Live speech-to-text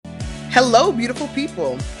Hello, beautiful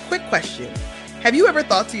people. Quick question. Have you ever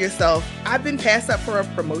thought to yourself, I've been passed up for a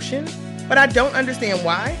promotion, but I don't understand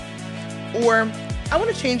why? Or, I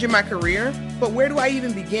want to change in my career, but where do I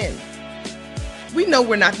even begin? We know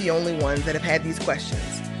we're not the only ones that have had these questions,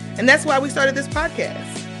 and that's why we started this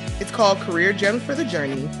podcast. It's called Career Gems for the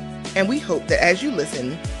Journey, and we hope that as you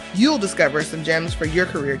listen, you'll discover some gems for your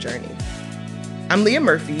career journey. I'm Leah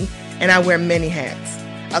Murphy, and I wear many hats.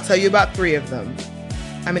 I'll tell you about 3 of them.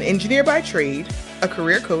 I'm an engineer by trade, a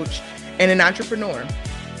career coach, and an entrepreneur,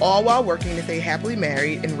 all while working to stay happily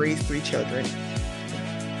married and raise 3 children.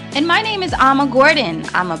 And my name is Alma Gordon.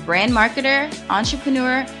 I'm a brand marketer,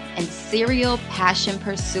 entrepreneur, and serial passion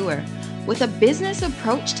pursuer with a business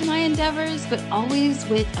approach to my endeavors, but always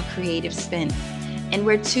with a creative spin. And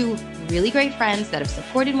we're 2 really great friends that have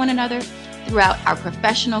supported one another throughout our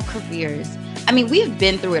professional careers. I mean, we've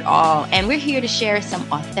been through it all, and we're here to share some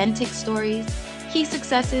authentic stories, key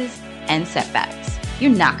successes, and setbacks.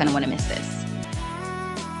 You're not going to want to miss this.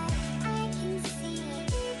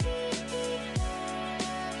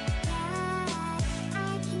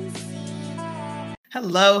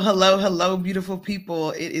 Hello, beautiful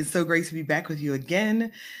people. It is so great to be back with you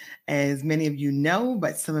again. As many of you know,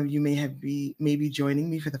 but some of you may be joining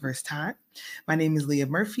me for the first time. My name is Leah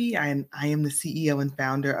Murphy. I am the CEO and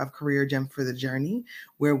founder of Career Gem for the Journey,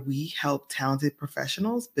 where we help talented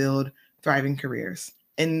professionals build thriving careers.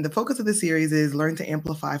 And the focus of the series is learn to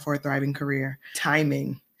amplify for a thriving career.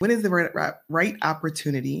 Timing. When is the right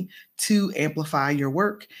opportunity to amplify your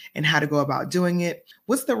work and how to go about doing it?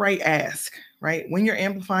 What's the right ask, right? When you're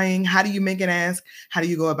amplifying, how do you make an ask? How do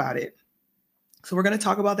you go about it? So we're going to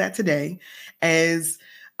talk about that today. As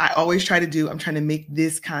I always try to do, I'm trying to make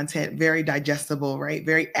this content very digestible, right?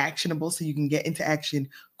 Very actionable so you can get into action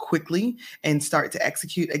quickly and start to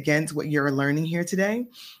execute against what you're learning here today.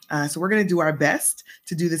 So we're going to do our best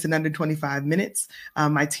to do this in under 25 minutes.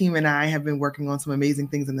 My team and I have been working on some amazing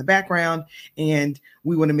things in the background, and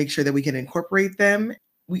we want to make sure that we can incorporate them.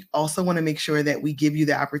 We also want to make sure that we give you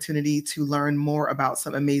the opportunity to learn more about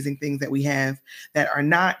some amazing things that we have that are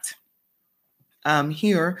not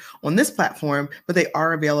here on this platform, but they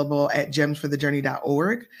are available at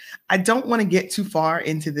gemsforthejourney.org. I don't want to get too far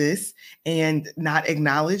into this and not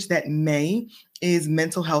acknowledge that May is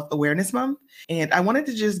Mental Health Awareness Month. And I wanted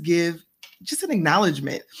to just give just an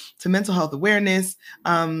acknowledgement to mental health awareness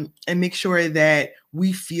and make sure that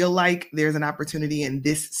we feel like there's an opportunity and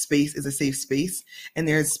this space is a safe space. And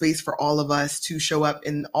there's space for all of us to show up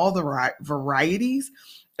in all the varieties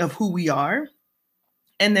of who we are.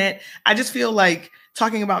 And that I just feel like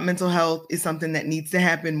talking about mental health is something that needs to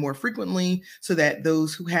happen more frequently so that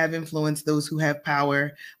those who have influence, those who have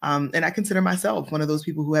power, and I consider myself one of those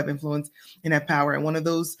people who have influence and have power, and one of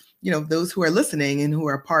those, those who are listening and who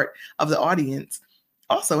are part of the audience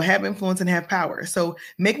also have influence and have power. So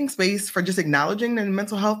making space for just acknowledging that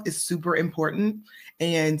mental health is super important,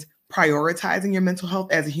 and prioritizing your mental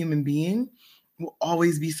health as a human being will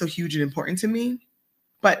always be so huge and important to me.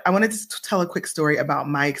 But I wanted to tell a quick story about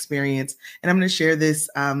my experience, and I'm going to share this,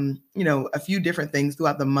 a few different things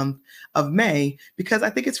throughout the month of May, because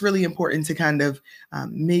I think it's really important to kind of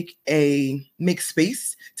make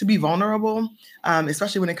space to be vulnerable,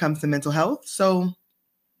 especially when it comes to mental health. So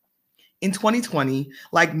in 2020,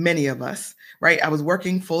 like many of us, right, I was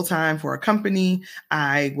working full time for a company.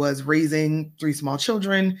 I was raising 3 small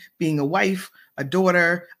children, being a wife, a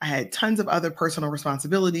daughter. I had tons of other personal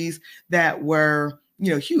responsibilities that were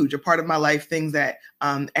huge, a part of my life, things that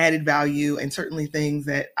added value, and certainly things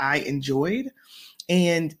that I enjoyed.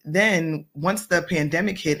 And then once the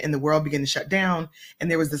pandemic hit and the world began to shut down, and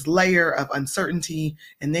there was this layer of uncertainty,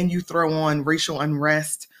 and then you throw on racial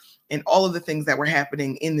unrest and all of the things that were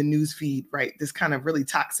happening in the news feed, right? This kind of really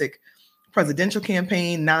toxic presidential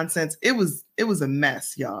campaign nonsense. It was a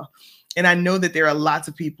mess, y'all. And I know that there are lots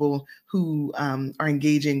of people who are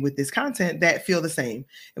engaging with this content that feel the same.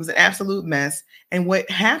 It was an absolute mess. And what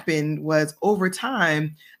happened was, over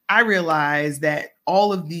time, I realized that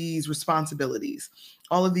all of these responsibilities,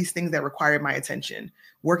 all of these things that required my attention,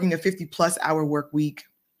 working a 50+ hour work week,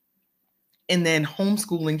 and then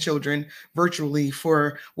homeschooling children virtually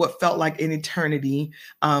for what felt like an eternity.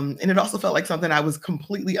 And it also felt like something I was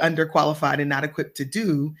completely underqualified and not equipped to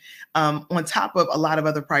do. On top of a lot of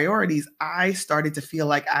other priorities, I started to feel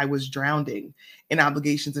like I was drowning in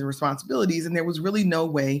obligations and responsibilities, and there was really no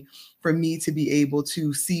way for me to be able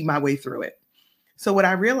to see my way through it. So what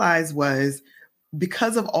I realized was,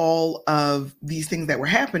 because of all of these things that were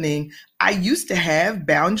happening, I used to have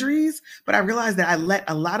boundaries, but I realized that I let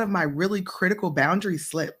a lot of my really critical boundaries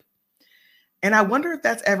slip. And I wonder if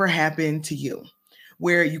that's ever happened to you,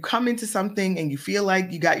 where you come into something and you feel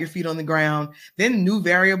like you got your feet on the ground, then new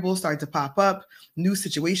variables start to pop up, new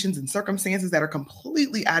situations and circumstances that are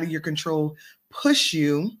completely out of your control push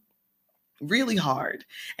you really hard.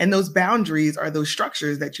 And those boundaries are those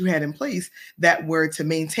structures that you had in place that were to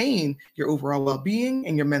maintain your overall well-being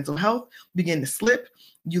and your mental health begin to slip.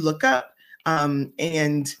 You look up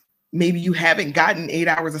and maybe you haven't gotten 8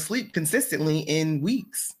 hours of sleep consistently in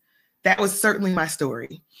weeks. That was certainly my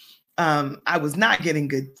story. I was not getting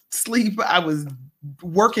good sleep. I was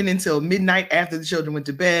working until midnight after the children went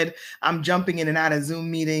to bed. I'm jumping in and out of Zoom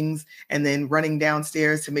meetings and then running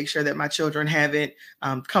downstairs to make sure that my children haven't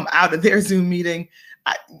come out of their Zoom meeting.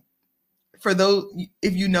 For those,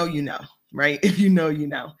 if you know, you know, right? If you know, you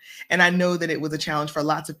know. And I know that it was a challenge for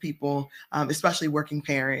lots of people, especially working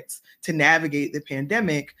parents, to navigate the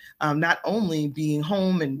pandemic, not only being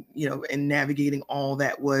home and, and navigating all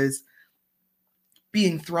that was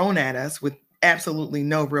being thrown at us with absolutely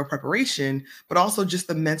no real preparation, but also just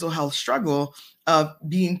the mental health struggle of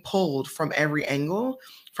being pulled from every angle,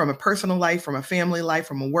 from a personal life, from a family life,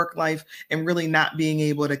 from a work life, and really not being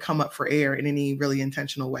able to come up for air in any really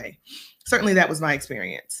intentional way. Certainly that was my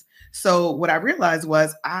experience. So what I realized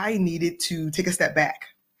was I needed to take a step back.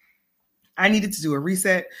 I needed to do a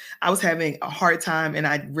reset. I was having a hard time, and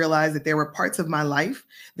I realized that there were parts of my life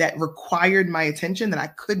that required my attention that I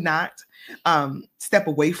could not step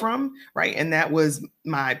away from, right? And that was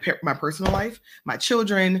my personal life, my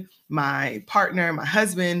children, my partner, my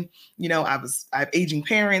husband. I have aging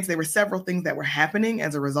parents. There were several things that were happening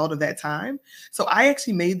as a result of that time. So I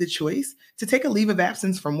actually made the choice to take a leave of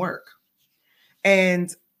absence from work.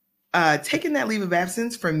 And taking that leave of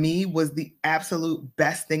absence for me was the absolute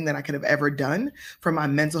best thing that I could have ever done for my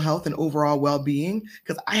mental health and overall well-being,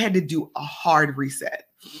 because I had to do a hard reset.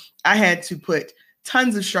 I had to put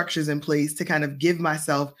tons of structures in place to kind of give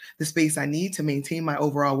myself the space I need to maintain my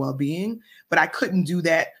overall well-being, but I couldn't do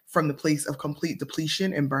that from the place of complete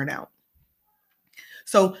depletion and burnout.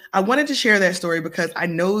 So I wanted to share that story because I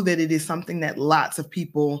know that it is something that lots of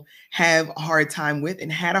people have a hard time with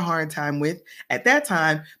and had a hard time with at that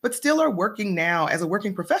time, but still are working now as a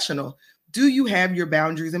working professional. Do you have your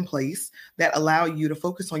boundaries in place that allow you to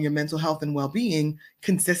focus on your mental health and well-being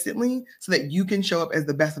consistently so that you can show up as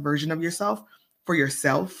the best version of yourself for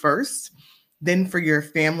yourself first, then for your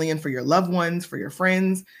family and for your loved ones, for your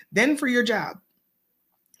friends, then for your job?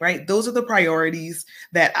 Right? Those are the priorities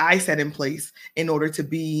that I set in place in order to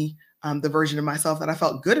be the version of myself that I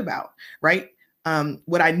felt good about, right?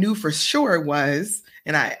 What I knew for sure was,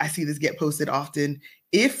 and I see this get posted often,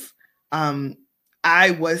 if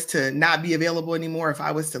I was to not be available anymore, if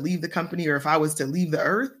I was to leave the company or if I was to leave the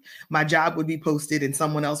earth, my job would be posted and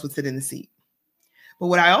someone else would sit in the seat. But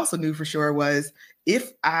what I also knew for sure was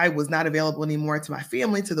if I was not available anymore to my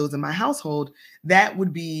family, to those in my household, that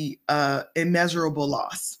would be an immeasurable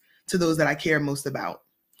loss to those that I care most about.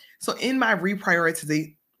 So in my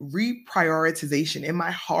reprioritization, in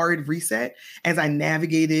my hard reset, as I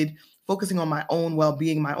navigated focusing on my own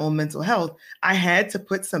well-being, my own mental health, I had to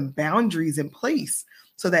put some boundaries in place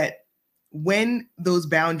so that when those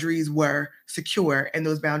boundaries were secure and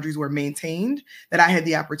those boundaries were maintained, that I had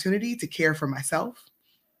the opportunity to care for myself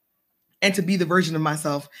and to be the version of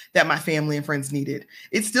myself that my family and friends needed.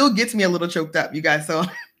 It still gets me a little choked up, you guys. So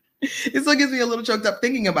it still gets me a little choked up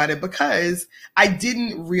thinking about it because I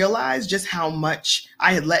didn't realize just how much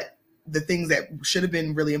I had let the things that should have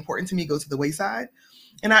been really important to me go to the wayside.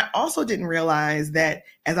 And I also didn't realize that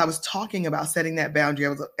as I was talking about setting that boundary,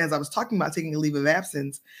 as I was talking about taking a leave of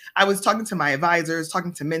absence, I was talking to my advisors,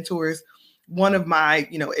 talking to mentors. One of my,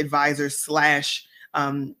 advisors slash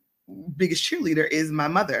biggest cheerleader is my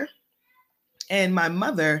mother. And my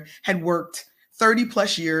mother had worked 30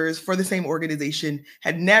 plus years for the same organization,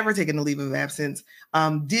 had never taken a leave of absence,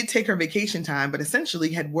 did take her vacation time, but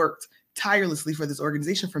essentially had worked tirelessly for this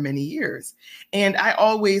organization for many years. And I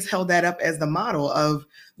always held that up as the model of,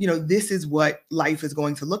 this is what life is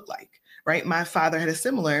going to look like, right? My father had a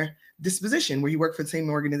similar disposition where he worked for the same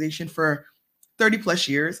organization for 30 plus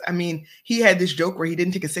years. I mean, he had this joke where he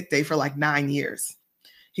didn't take a sick day for like 9 years.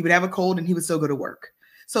 He would have a cold and he would still go to work.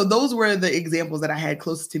 So those were the examples that I had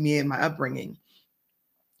closest to me in my upbringing.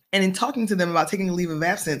 And in talking to them about taking a leave of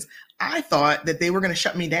absence, I thought that they were going to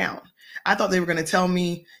shut me down. I thought they were going to tell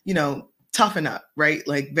me, toughen up, right?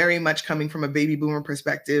 Like very much coming from a baby boomer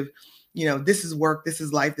perspective, this is work, this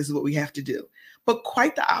is life, this is what we have to do. But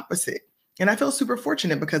quite the opposite. And I feel super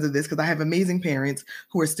fortunate because of this, because I have amazing parents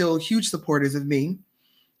who are still huge supporters of me.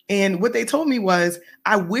 And what they told me was,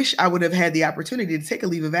 I wish I would have had the opportunity to take a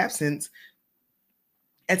leave of absence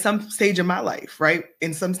at some stage of my life, right?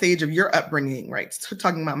 In some stage of your upbringing, right?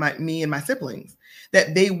 Talking about me and my siblings,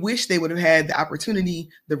 that they wish they would have had the opportunity,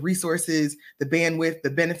 the resources, the bandwidth, the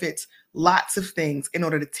benefits, lots of things in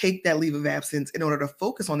order to take that leave of absence, in order to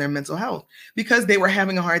focus on their mental health, because they were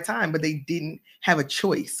having a hard time, but they didn't have a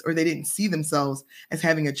choice, or they didn't see themselves as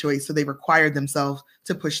having a choice. So they required themselves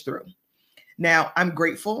to push through. Now, I'm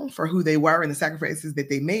grateful for who they were and the sacrifices that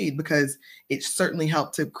they made, because it certainly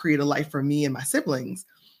helped to create a life for me and my siblings.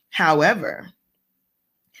 However,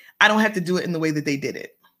 I don't have to do it in the way that they did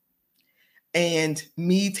it. And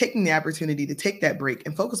me taking the opportunity to take that break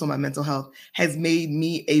and focus on my mental health has made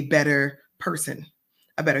me a better person,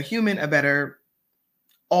 a better human, a better,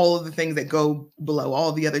 all of the things that go below,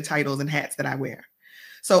 all the other titles and hats that I wear.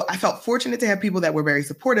 So I felt fortunate to have people that were very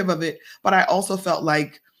supportive of it, but I also felt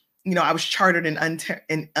like, I was chartered in I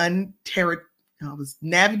was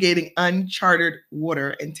navigating uncharted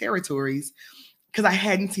water and territories, because I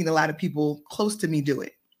hadn't seen a lot of people close to me do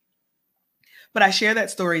it. But I share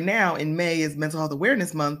that story now in May as Mental Health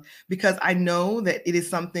Awareness Month, because I know that it is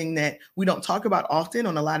something that we don't talk about often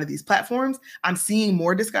on a lot of these platforms. I'm seeing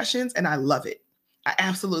more discussions and I love it. I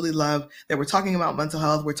absolutely love that we're talking about mental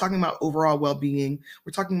health. We're talking about overall well-being.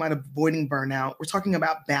 We're talking about avoiding burnout. We're talking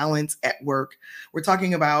about balance at work. We're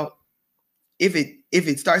talking about if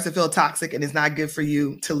it starts to feel toxic and it's not good for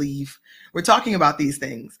you, to leave. We're talking about these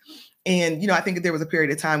things. And, I think there was a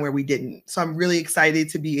period of time where we didn't. So I'm really excited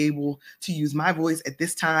to be able to use my voice at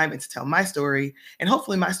this time and to tell my story. And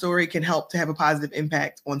hopefully my story can help to have a positive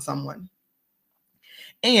impact on someone.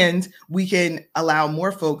 And we can allow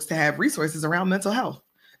more folks to have resources around mental health,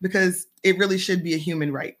 because it really should be a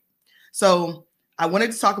human right. So I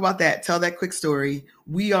wanted to talk about that, tell that quick story.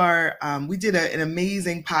 We did an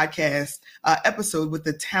amazing podcast episode with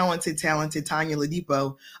the talented Tanya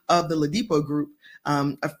Ladipo of the Ladipo Group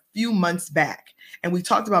a few months back. And we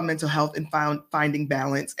talked about mental health and finding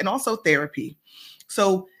balance, and also therapy.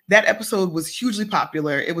 So that episode was hugely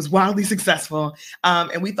popular. It was wildly successful.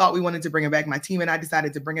 And we thought we wanted to bring it back. My team and I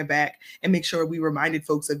decided to bring it back and make sure we reminded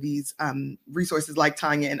folks of these resources like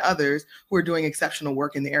Tanya and others who are doing exceptional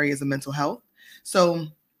work in the areas of mental health. So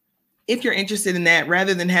if you're interested in that,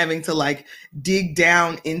 rather than having to dig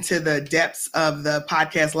down into the depths of the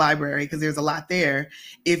podcast library, because there's a lot there,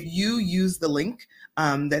 if you use the link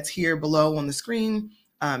that's here below on the screen,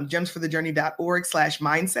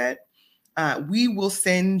 gemsforthejourney.org/mindset, we will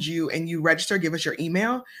send you, and you register, give us your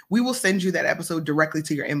email, we will send you that episode directly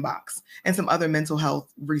to your inbox, and some other mental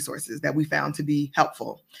health resources that we found to be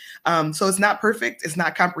helpful. So it's not perfect. It's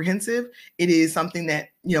not comprehensive. It is something that,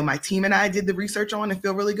 my team and I did the research on and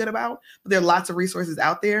feel really good about, but there are lots of resources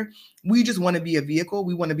out there. We just want to be a vehicle.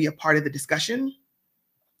 We want to be a part of the discussion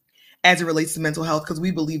as it relates to mental health, because we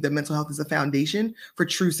believe that mental health is a foundation for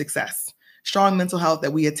true success. Strong mental health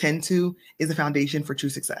that we attend to is a foundation for true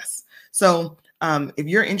success. So if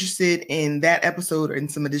you're interested in that episode or in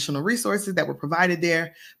some additional resources that were provided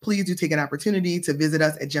there, please do take an opportunity to visit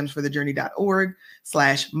us at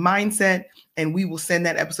gemsforthejourney.org/mindset, and we will send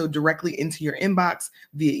that episode directly into your inbox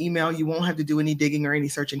via email. You won't have to do any digging or any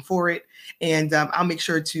searching for it. And I'll make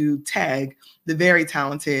sure to tag the very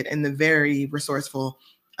talented and the very resourceful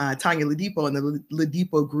Tanya Ladipo and the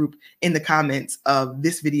Ladipo Group in the comments of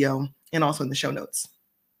this video, and also in the show notes.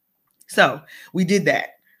 So we did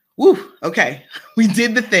that. Woo, okay. We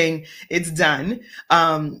did the thing. It's done.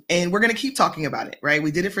 And we're going to keep talking about it, right?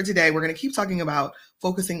 We did it for today. We're going to keep talking about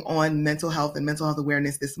focusing on mental health and mental health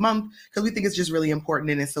awareness this month, because we think it's just really important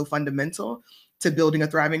and it's so fundamental to building a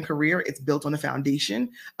thriving career. It's built on a foundation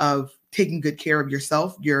of taking good care of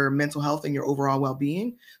yourself, your mental health, and your overall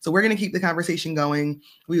well-being. So we're going to keep the conversation going.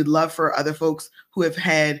 We would love for other folks who have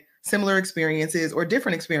had similar experiences or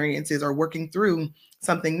different experiences or working through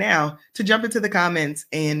something now to jump into the comments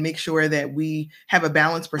and make sure that we have a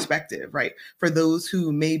balanced perspective, right? For those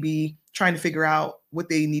who may be trying to figure out what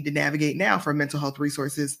they need to navigate now for mental health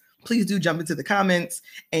resources, please do jump into the comments,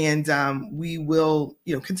 and we will,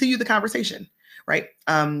 continue the conversation, right?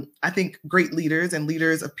 I think great leaders and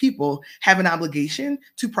leaders of people have an obligation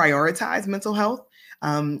to prioritize mental health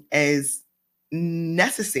as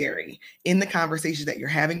necessary in the conversations that you're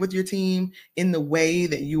having with your team, in the way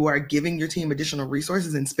that you are giving your team additional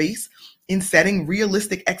resources and space, in setting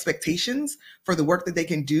realistic expectations for the work that they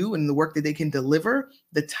can do and the work that they can deliver,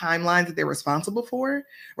 the timelines that they're responsible for,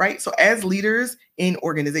 right? So as leaders in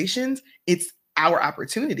organizations, it's our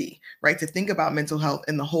opportunity, right, to think about mental health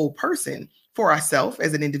and the whole person, for ourselves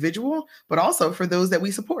as an individual, but also for those that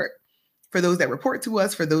we support, for those that report to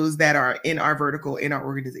us, for those that are in our vertical, in our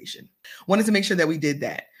organization. Wanted to make sure that we did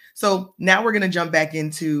that. So now we're going to jump back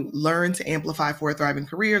into learn to amplify for a thriving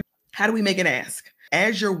career. How do we make an ask?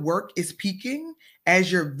 as your work is peaking,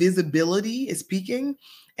 as your visibility is peaking.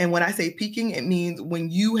 And when I say peaking, it means when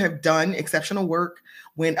you have done exceptional work,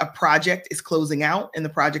 when a project is closing out and the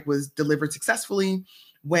project was delivered successfully,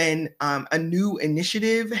 when a new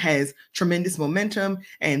initiative has tremendous momentum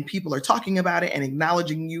and people are talking about it and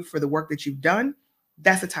acknowledging you for the work that you've done,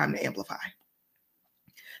 that's the time to amplify.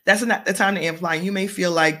 That's not the time to amplify. You may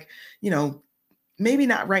feel like, maybe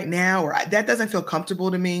not right now, or that doesn't feel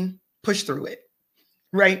comfortable to me. Push through it,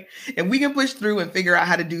 right? And we can push through and figure out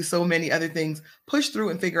how to do so many other things. Push through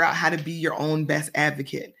and figure out how to be your own best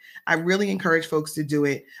advocate. I really encourage folks to do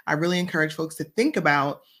it. I really encourage folks to think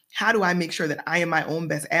about, how do I make sure that I am my own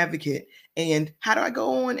best advocate? And how do I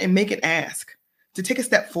go on and make an ask to take a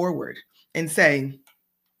step forward and say,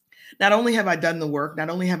 not only have I done the work, not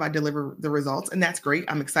only have I delivered the results, and that's great,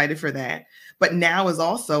 I'm excited for that, but now is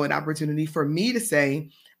also an opportunity for me to say,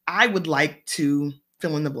 I would like to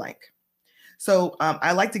fill in the blank. So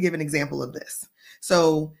I like to give an example of this.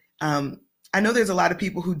 So I know there's a lot of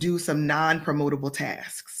people who do some non-promotable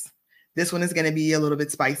tasks. This one is going to be a little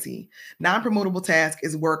bit spicy. Non-promotable task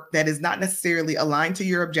is work that is not necessarily aligned to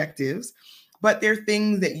your objectives, but they're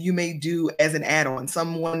things that you may do as an add-on.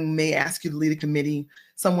 Someone may ask you to lead a committee.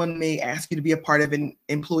 Someone may ask you to be a part of an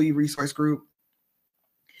employee resource group.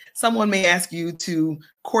 Someone may ask you to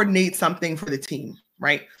coordinate something for the team,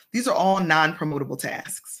 right? These are all non-promotable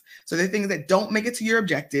tasks. So they're things that don't make it to your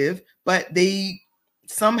objective, but they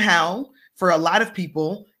somehow, for a lot of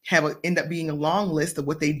people, end up being a long list of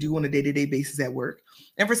what they do on a day-to-day basis at work.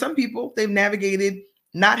 And for some people, they've navigated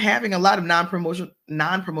not having a lot of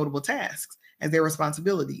non-promotable tasks as their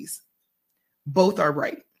responsibilities. Both are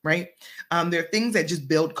right? There are things that just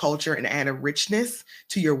build culture and add a richness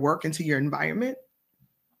to your work and to your environment.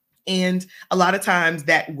 And a lot of times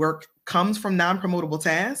that work comes from non-promotable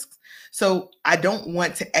tasks. So I don't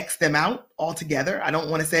want to X them out altogether. I don't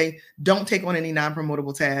want to say, don't take on any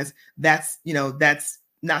non-promotable tasks. That's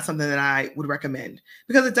not something that I would recommend,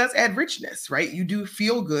 because it does add richness, right? You do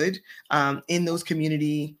feel good in those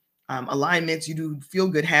community alignments. You do feel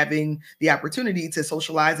good having the opportunity to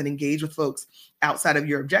socialize and engage with folks outside of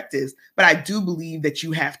your objectives. But I do believe that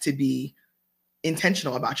you have to be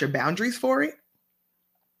intentional about your boundaries for it.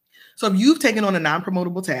 So if you've taken on a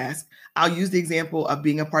non-promotable task, I'll use the example of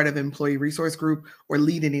being a part of an employee resource group or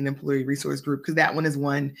leading an employee resource group, because that one is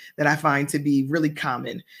one that I find to be really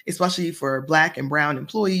common, especially for Black and Brown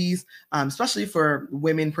employees, especially for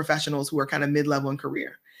women professionals who are kind of mid-level in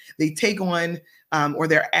career. They take on, or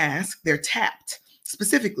they're tapped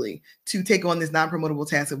specifically to take on this non-promotable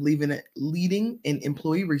task of leading an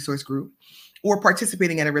employee resource group or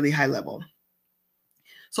participating at a really high level.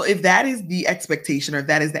 So if that is the expectation, or if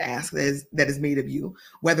that is the ask that is made of you,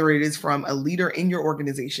 whether it is from a leader in your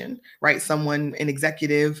organization, right? Someone, an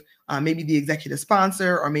executive, maybe the executive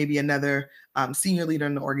sponsor, or maybe another senior leader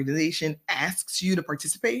in the organization asks you to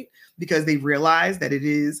participate because they realize that it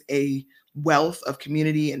is a wealth of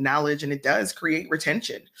community and knowledge, and it does create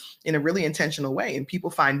retention in a really intentional way, and people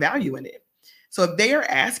find value in it. So if they are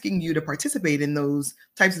asking you to participate in those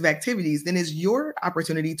types of activities, then it's your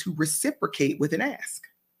opportunity to reciprocate with an ask.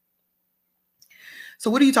 So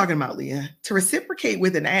what are you talking about, Leah? To reciprocate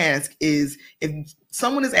with an ask is if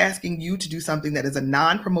someone is asking you to do something that is a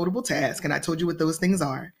non-promotable task, and I told you what those things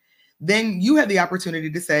are, then you have the opportunity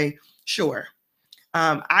to say, sure,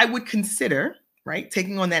 I would consider, right,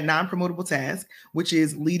 taking on that non-promotable task, which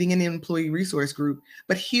is leading an employee resource group.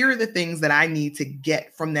 But here are the things that I need to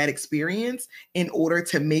get from that experience in order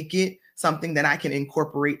to make it something that I can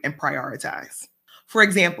incorporate and prioritize. For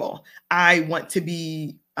example, I want to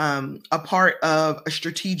be a part of a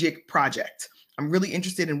strategic project. I'm really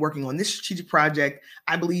interested in working on this strategic project.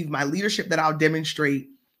 I believe my leadership that I'll demonstrate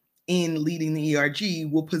in leading the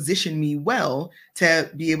ERG will position me well to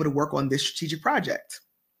be able to work on this strategic project.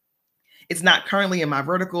 It's not currently in my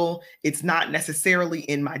vertical. It's not necessarily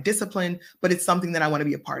in my discipline, but it's something that I want to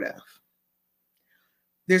be a part of.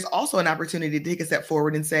 There's also an opportunity to take a step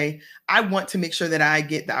forward and say, I want to make sure that I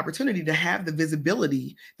get the opportunity to have the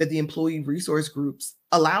visibility that the employee resource groups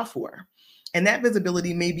allow for. And that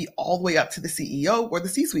visibility may be all the way up to the CEO or the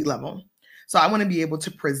C-suite level. So I want to be able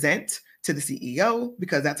to present to the CEO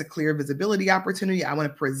because that's a clear visibility opportunity. I want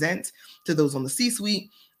to present to those on the C-suite.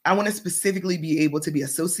 I want to specifically be able to be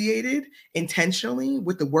associated intentionally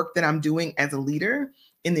with the work that I'm doing as a leader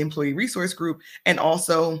in the employee resource group. And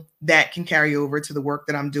also that can carry over to the work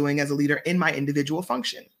that I'm doing as a leader in my individual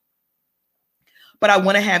function. But I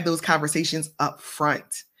want to have those conversations up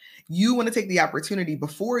front. You want to take the opportunity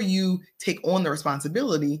before you take on the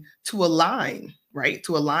responsibility to align right?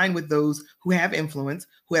 To align with those who have influence,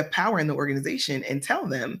 who have power in the organization, and tell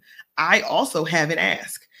them, I also have an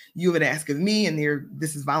ask. You have an ask of me, and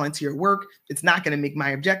this is volunteer work. It's not going to make my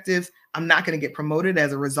objectives. I'm not going to get promoted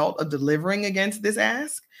as a result of delivering against this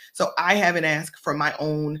ask. So I have an ask for my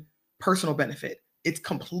own personal benefit. It's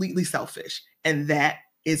completely selfish, and that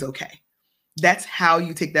is okay. That's how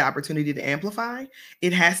you take the opportunity to amplify.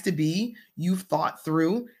 It has to be you've thought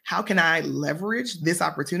through, how can I leverage this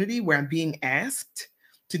opportunity where I'm being asked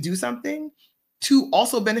to do something to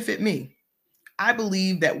also benefit me? I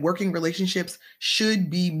believe that working relationships should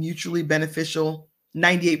be mutually beneficial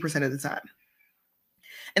 98% of the time.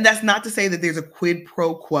 And that's not to say that there's a quid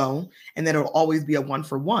pro quo and that it'll always be a one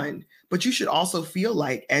for one, but you should also feel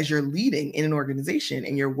like as you're leading in an organization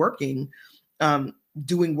and you're working,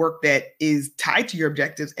 doing work that is tied to your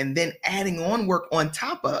objectives and then adding on work on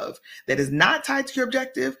top of that is not tied to your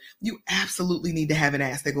objective, you absolutely need to have an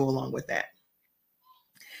ask that go along with that.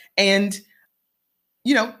 And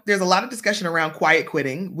there's a lot of discussion around quiet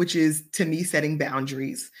quitting, which is to me setting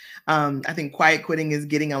boundaries. I think quiet quitting is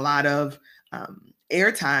getting a lot of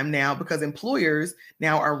airtime now because employers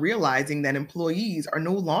now are realizing that employees are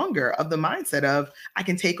no longer of the mindset of I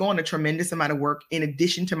can take on a tremendous amount of work in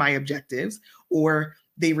addition to my objectives, or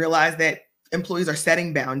they realize that employees are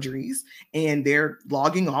setting boundaries and they're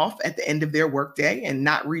logging off at the end of their workday and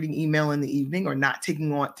not reading email in the evening or not taking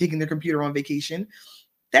their computer on vacation.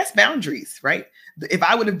 That's boundaries, right? If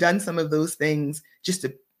I would have done some of those things, just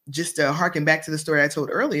to harken back to the story I told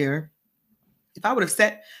earlier, if I would have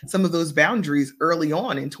set some of those boundaries early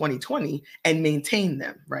on in 2020 and maintained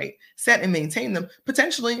them, right? Set and maintain them,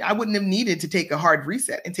 potentially I wouldn't have needed to take a hard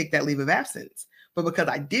reset and take that leave of absence. But because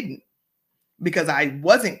I didn't, because I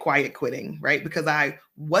wasn't quiet quitting, right? Because I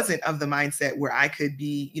wasn't of the mindset where I could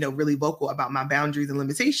be, really vocal about my boundaries and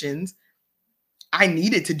limitations, I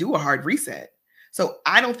needed to do a hard reset. So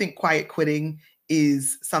I don't think quiet quitting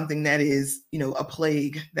is something that is, a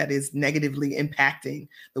plague that is negatively impacting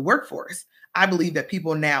the workforce. I believe that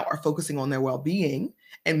people now are focusing on their well-being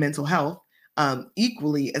and mental health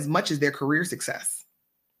equally as much as their career success.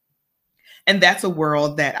 And that's a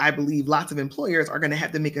world that I believe lots of employers are going to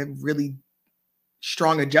have to make a really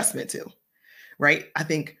strong adjustment to, right? I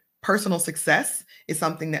think personal success is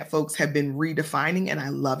something that folks have been redefining, and I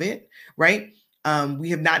love it, right? We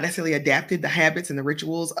have not necessarily adapted the habits and the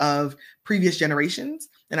rituals of previous generations.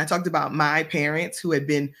 And I talked about my parents who had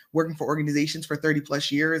been working for organizations for 30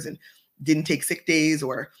 plus years and didn't take sick days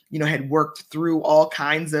or, had worked through all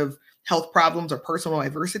kinds of health problems or personal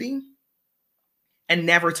adversity and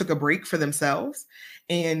never took a break for themselves.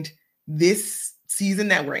 And this season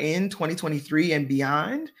that we're in, 2023 and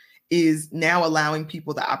beyond, is now allowing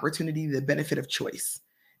people the opportunity, the benefit of choice,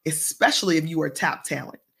 especially if you are top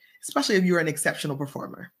talent, especially if you're an exceptional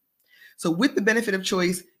performer. So with the benefit of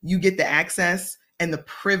choice, you get the access and the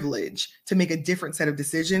privilege to make a different set of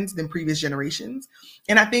decisions than previous generations.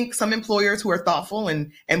 And I think some employers who are thoughtful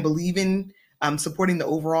and believe in supporting the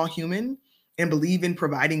overall human and believe in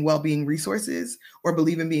providing well-being resources or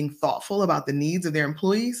believe in being thoughtful about the needs of their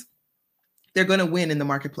employees, they're going to win in the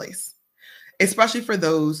marketplace, especially for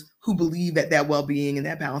those who believe that well-being and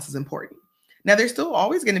that balance is important. Now, there's still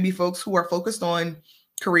always going to be folks who are focused on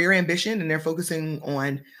career ambition and they're focusing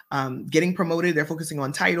on getting promoted. They're focusing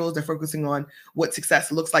on titles. They're focusing on what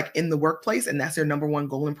success looks like in the workplace. And that's their number one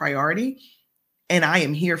goal and priority. And I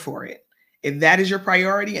am here for it. If that is your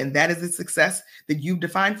priority and that is the success that you've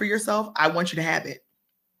defined for yourself, I want you to have it.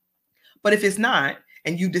 But if it's not,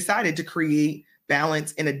 and you decided to create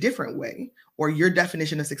balance in a different way, or your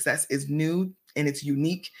definition of success is new and it's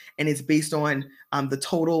unique and it's based on the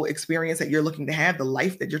total experience that you're looking to have, the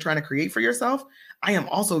life that you're trying to create for yourself, I am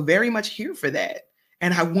also very much here for that.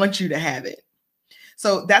 And I want you to have it.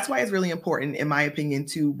 So that's why it's really important, in my opinion,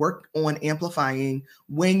 to work on amplifying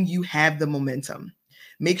when you have the momentum.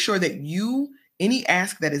 Make sure that any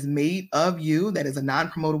ask that is made of you, that is a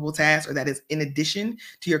non-promotable task or that is in addition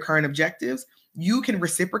to your current objectives, you can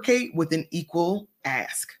reciprocate with an equal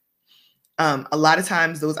ask. A lot of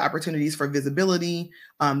times those opportunities for visibility,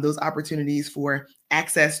 those opportunities for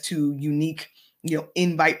access to unique,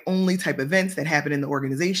 invite only type events that happen in the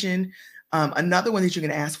organization. Another one that you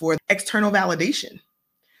can ask for, external validation.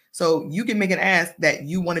 So you can make an ask that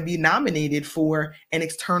you want to be nominated for an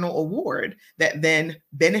external award that then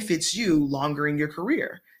benefits you longer in your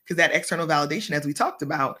career, because that external validation, as we talked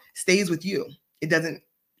about, stays with you. It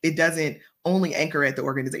doesn't only anchor at the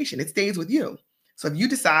organization. It stays with you. So if you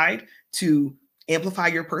decide to amplify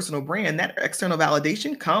your personal brand, that external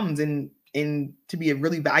validation comes in to be a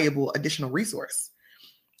really valuable additional resource.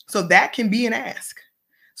 So that can be an ask.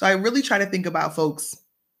 So I really try to think about folks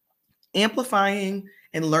Amplifying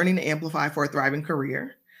and learning to amplify for a thriving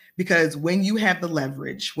career. Because when you have the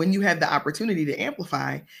leverage, when you have the opportunity to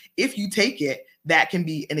amplify, if you take it, that can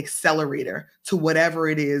be an accelerator to whatever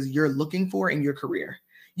it is you're looking for in your career.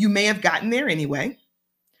 You may have gotten there anyway,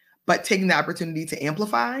 but taking the opportunity to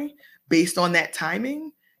amplify based on that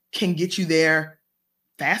timing can get you there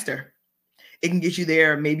faster. It can get you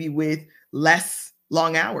there maybe with less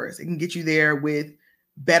long hours. It can get you there with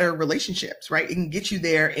better relationships, right? It can get you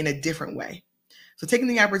there in a different way. So taking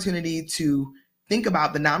the opportunity to think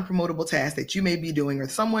about the non-promotable tasks that you may be doing, or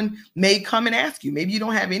someone may come and ask you. Maybe you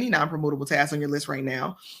don't have any non-promotable tasks on your list right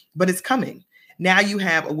now, but it's coming. Now you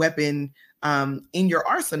have a weapon in your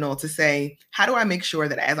arsenal to say, how do I make sure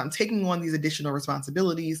that as I'm taking on these additional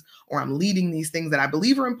responsibilities, or I'm leading these things that I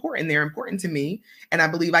believe are important, they're important to me, and I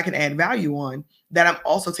believe I can add value on, that I'm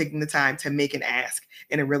also taking the time to make an ask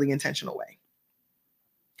in a really intentional way.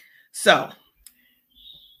 So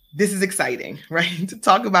this is exciting, right? To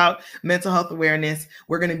talk about mental health awareness.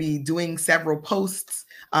 We're going to be doing several posts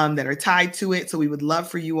that are tied to it. So we would love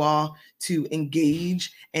for you all to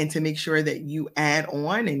engage and to make sure that you add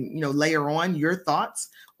on and, layer on your thoughts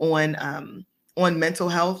on mental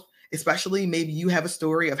health, especially maybe you have a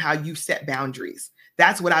story of how you set boundaries.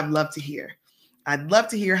 That's what I'd love to hear. I'd love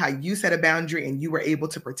to hear how you set a boundary and you were able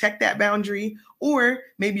to protect that boundary, or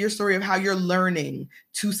maybe your story of how you're learning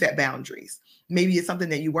to set boundaries. Maybe it's something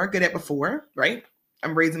that you weren't good at before, right?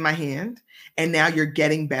 I'm raising my hand, and now you're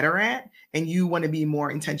getting better at, and you want to be more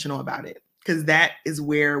intentional about it, because that is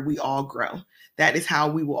where we all grow. That is how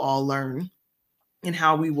we will all learn and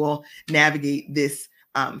how we will navigate this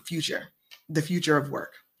future, the future of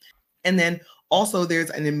work. And then also, there's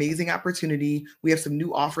an amazing opportunity. We have some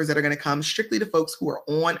new offers that are going to come strictly to folks who are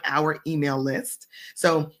on our email list.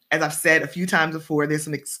 So as I've said a few times before, there's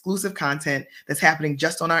some exclusive content that's happening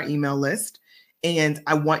just on our email list. And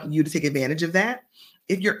I want you to take advantage of that.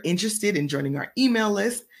 If you're interested in joining our email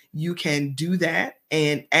list, you can do that.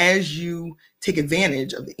 And as you take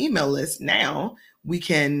advantage of the email list, now we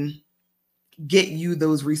can get you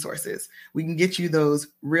those resources. We can get you those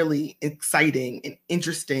really exciting and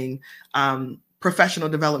interesting professional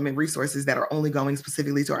development resources that are only going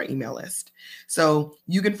specifically to our email list. So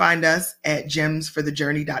you can find us at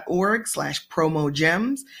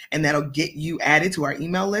gemsforthejourney.org/promo-gems, and that'll get you added to our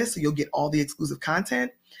email list. So you'll get all the exclusive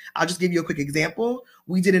content. I'll just give you a quick example.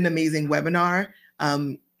 We did an amazing webinar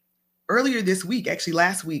earlier this week, actually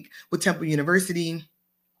last week, with Temple University,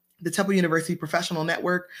 the Temple University Professional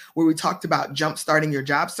Network, where we talked about jumpstarting your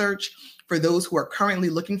job search for those who are currently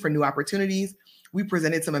looking for new opportunities. We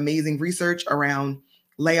presented some amazing research around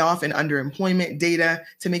layoff and underemployment data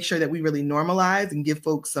to make sure that we really normalize and give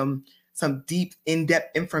folks some deep,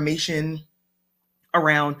 in-depth information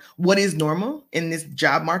around what is normal in this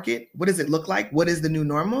job market. What does it look like? What is the new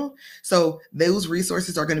normal? So those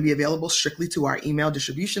resources are going to be available strictly to our email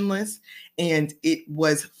distribution list. And it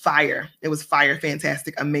was fire. It was fire,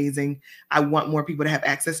 fantastic, amazing. I want more people to have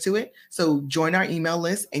access to it. So join our email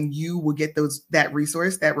list and you will get that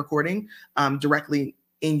resource, that recording directly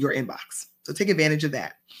in your inbox. So take advantage of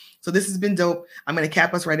that. So this has been dope. I'm going to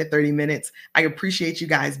cap us right at 30 minutes. I appreciate you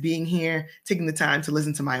guys being here, taking the time to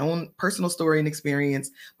listen to my own personal story and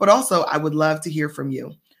experience, but also I would love to hear from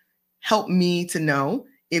you. Help me to know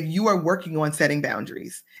if you are working on setting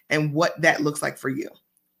boundaries and what that looks like for you.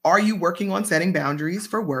 Are you working on setting boundaries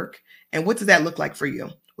for work? And what does that look like for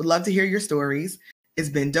you? Would love to hear your stories. It's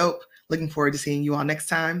been dope. Looking forward to seeing you all next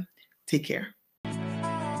time. Take care.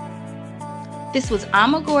 This was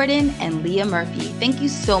Amma Gordon and Leah Murphy. Thank you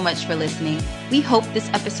so much for listening. We hope this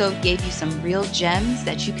episode gave you some real gems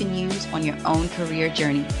that you can use on your own career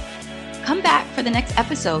journey. Come back for the next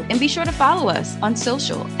episode and be sure to follow us on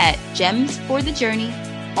social at Gems for the Journey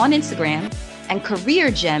on Instagram and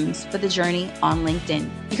Career Gems for the Journey on LinkedIn.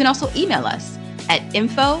 You can also email us at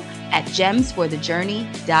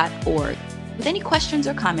info@gemsforthejourney.org with any questions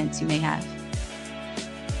or comments you may have.